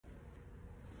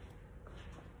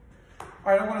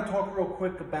All right, I want to talk real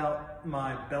quick about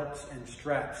my belts and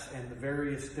straps and the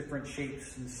various different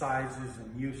shapes and sizes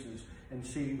and uses, and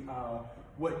see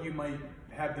what you might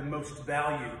have the most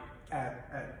value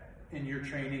in your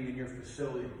training, in your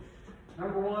facility.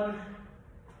 Number one,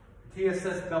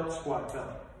 TSS belt squat belt,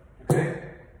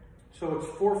 okay? So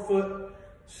it's 4 foot,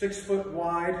 6 foot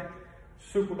wide,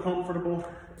 super comfortable.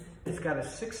 It's got a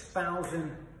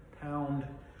 6,000 pound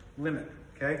limit,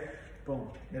 okay? Boom.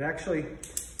 It actually,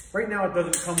 right now it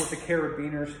doesn't come with the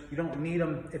carabiners. You don't need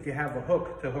them if you have a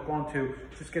hook to hook onto.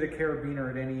 Just get a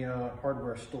carabiner at any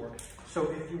hardware store.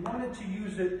 So if you wanted to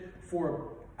use it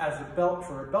as a belt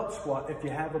for a belt squat, if you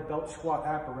have a belt squat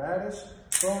apparatus,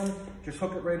 boom, just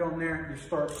hook it right on there, you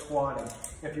start squatting.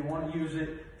 If you want to use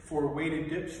it for weighted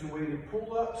dips and weighted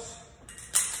pull-ups,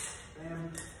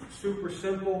 bam, super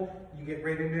simple. You get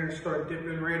right in there, start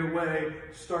dipping right away,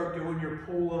 start doing your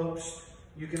pull-ups.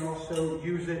 You can also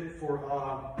use it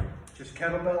for just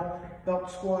kettlebell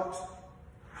belt squats.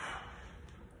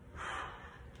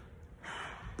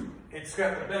 It's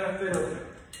got the benefit of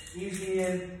easy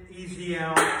in, easy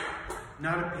out,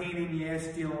 not a pain in the ass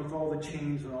dealing with all the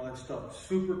chains and all that stuff.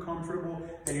 Super comfortable,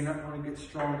 and you're not going to get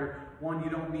stronger. One, you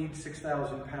don't need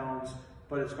 6,000 pounds,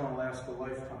 but it's going to last a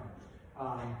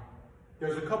lifetime.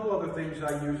 There's a couple other things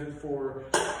I use it for.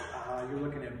 You're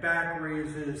looking at back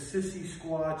raises, sissy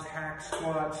squats, hack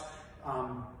squats.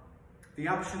 The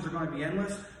options are going to be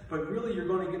endless, but really you're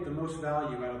going to get the most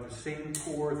value out of the same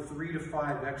core 3 to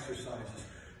 5 exercises.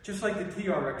 Just like the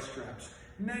TRX straps.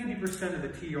 90% of the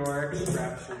TRX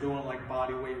straps are doing like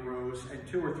body weight rows and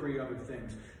 2 or 3 other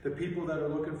things. The people that are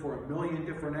looking for a million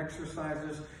different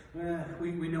exercises,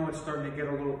 we know it's starting to get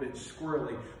a little bit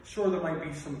squirrely. Sure, there might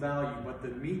be some value, but the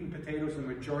meat and potatoes, the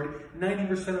majority,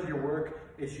 90% of your work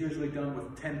is usually done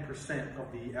with 10%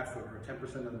 of the effort or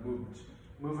 10% of the movements.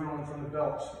 Moving on from the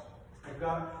belts, I've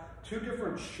got 2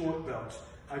 different short belts.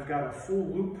 I've got a full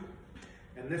loop,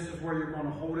 and this is where you're going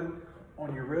to hold it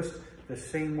on your wrist the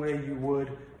same way you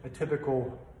would a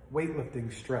typical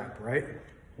weightlifting strap, right?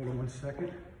 Hold on 1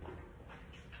 second.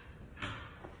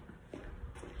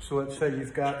 So let's say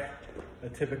you've got a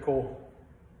typical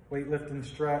weightlifting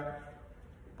strap.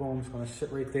 Boom, it's going to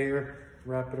sit right there.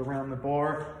 Wrap it around the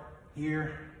bar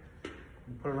here,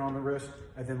 and put it around the wrist,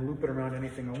 and then loop it around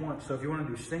anything I want. So if you want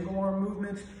to do single arm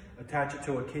movements, attach it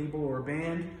to a cable or a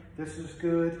band, this is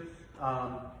good.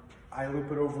 I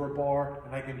loop it over a bar,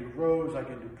 and I can do rows, I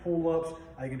can do pull-ups,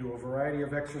 I can do a variety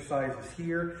of exercises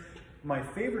here. My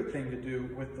favorite thing to do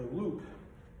with the loop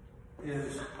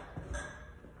is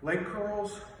leg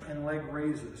curls and leg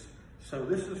raises. So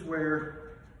this is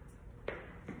where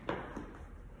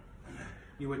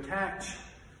you attach,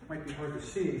 might be hard to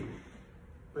see,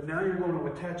 but now you're going to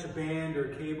attach a band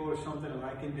or a cable or something, and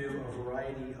I can do a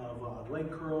variety of leg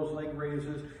curls, leg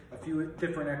raises, a few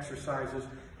different exercises.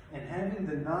 And having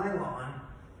the nylon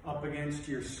up against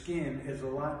your skin is a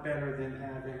lot better than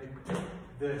having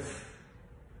this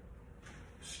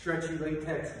stretchy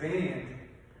latex band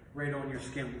right on your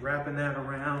skin. Wrapping that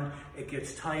around, it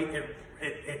gets tight,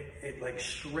 it like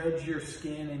shreds your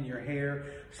skin and your hair,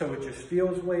 so it just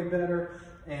feels way better,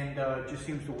 and just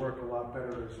seems to work a lot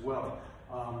better as well.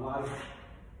 A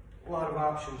lot of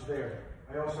options there.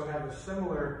 I also have a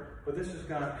similar, but this has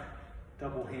got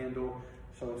double handle,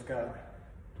 so it's got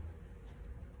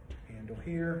handle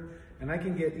here, and I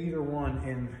can get either one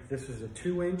in. This is a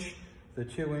 2-inch, the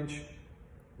 2-inch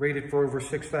rated for over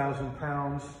 6,000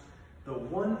 pounds. The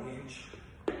 1-inch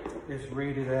is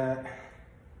rated at,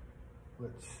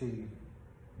 let's see,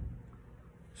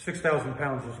 6,000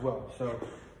 pounds as well. So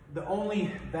the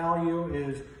only value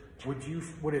is,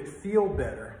 would it feel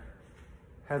better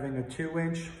having a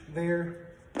 2-inch there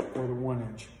or the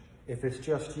 1-inch? If it's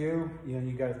just you,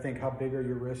 you got to think how big are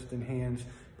your wrists and hands,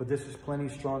 but this is plenty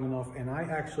strong enough, and I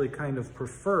actually kind of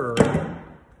prefer the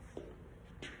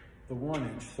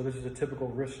 1-inch. So this is a typical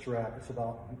wrist strap. It's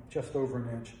about just over an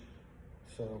inch,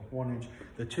 so 1 inch.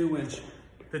 The 2-inch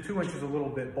is a little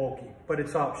bit bulky, but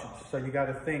it's options. So you got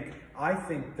to think. I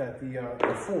think that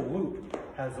the full loop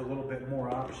has a little bit more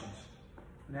options.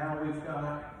 Now we've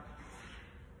got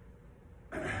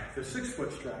the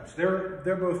 6-foot straps.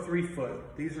 They're both 3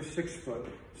 foot. These are 6 foot.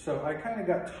 So I kind of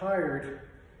got tired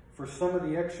for some of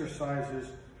the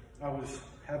exercises. I was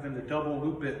having to double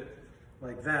loop it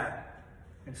like that.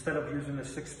 Instead of using a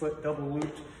 6-foot double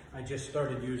looped, I just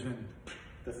started using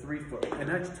the 3 foot. And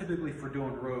that's typically for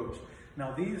doing rows.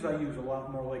 Now these I use a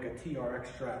lot more like a TRX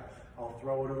strap. I'll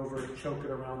throw it over, choke it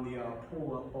around the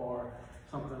pull-up bar,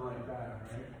 something like that,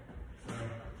 right? So,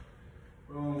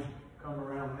 boom, come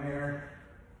around there.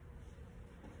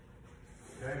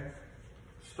 Okay,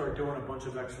 start doing a bunch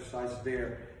of exercises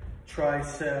there.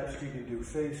 triceps, you can do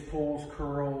face pulls,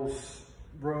 curls,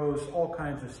 rows, all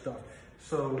kinds of stuff.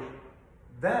 So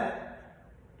that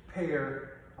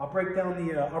pair, I'll break down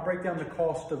the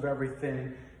cost of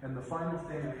everything, and the final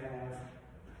thing I have.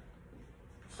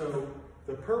 So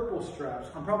the purple straps,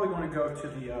 I'm probably going to go to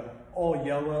the all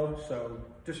yellow. So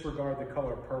disregard the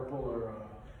color purple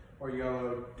or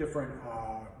yellow.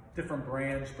 Different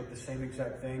brands, but the same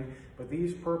exact thing. But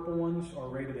these purple ones are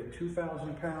rated at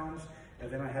 2,000 pounds,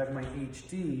 and then I have my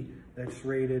HD that's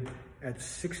rated at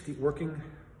 60 working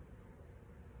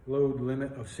load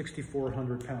limit of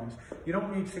 6,400 pounds. You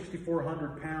don't need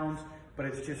 6,400 pounds, but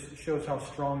it just shows how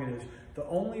strong it is. The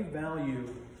only value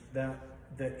that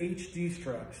the HD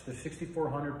straps, the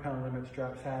 6,400 pound limit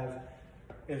straps have,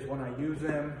 is when I use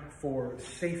them for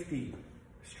safety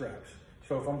straps.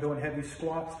 So if I'm doing heavy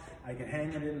squats, I can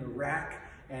hang it in the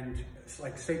rack, and it's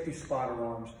like safety spotter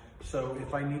arms. So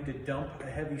if I need to dump a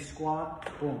heavy squat,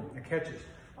 boom, it catches.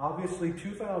 Obviously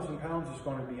 2,000 pounds is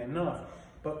going to be enough,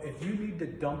 but if you need to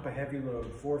dump a heavy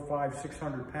load, 400, 500,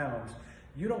 600 pounds,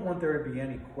 you don't want there to be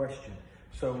any question.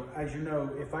 So as you know,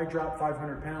 if I drop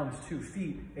 500 pounds 2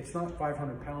 feet, it's not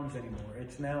 500 pounds anymore.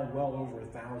 It's now well over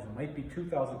 1,000, might be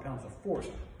 2,000 pounds of force,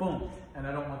 boom. And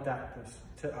I don't want that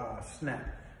to snap.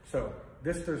 So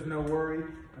this, there's no worry.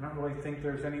 I don't really think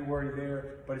there's any worry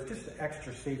there, but it's just an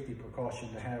extra safety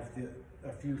precaution to have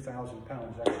a few thousand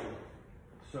pounds extra.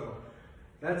 So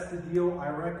that's the deal. I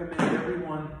recommend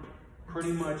everyone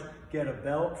pretty much get a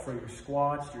belt for your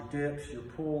squats, your dips, your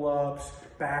pull-ups,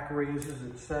 back raises,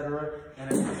 etc.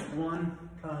 And it's just one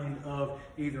kind of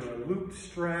either a looped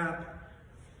strap,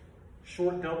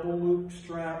 short double loop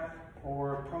strap,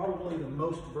 or probably the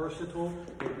most versatile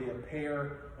would be a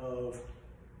pair of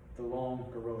the long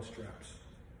gorilla straps.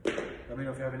 Let me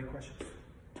know if you have any questions.